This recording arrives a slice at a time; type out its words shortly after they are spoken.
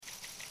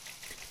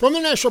From the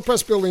National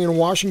Press Building in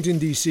Washington,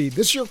 D.C.,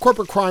 this is your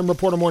Corporate Crime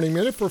Reporter Morning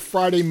Minute for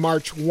Friday,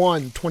 March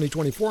 1,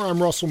 2024.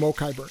 I'm Russell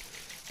Mokhiber.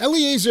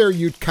 Eliezer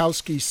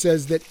Yudkowsky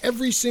says that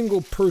every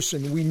single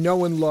person we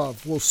know and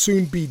love will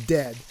soon be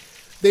dead.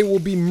 They will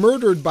be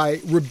murdered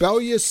by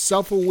rebellious,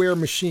 self-aware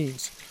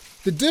machines.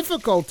 The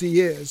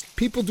difficulty is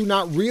people do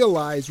not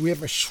realize we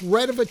have a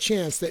shred of a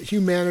chance that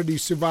humanity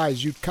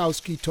survives,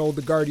 Yudkowsky told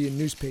the Guardian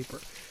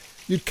newspaper.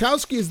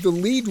 Yudkowsky is the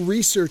lead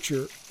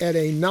researcher at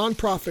a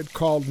nonprofit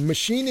called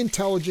Machine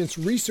Intelligence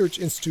Research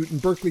Institute in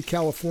Berkeley,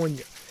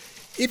 California.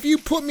 If you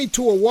put me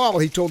to a wall,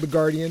 he told The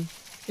Guardian,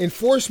 and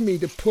force me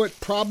to put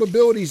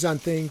probabilities on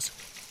things,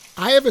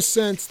 I have a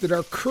sense that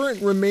our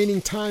current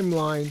remaining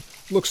timeline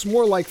looks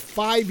more like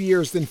 5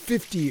 years than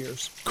 50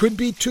 years. Could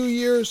be 2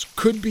 years,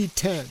 could be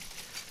 10.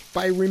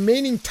 By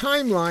remaining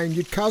timeline,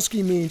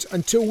 Yudkowsky means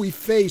until we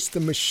face the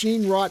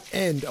machine-wrought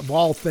end of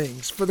all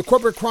things. For the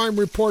Corporate Crime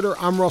Reporter,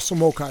 I'm Russell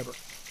Mokhiber.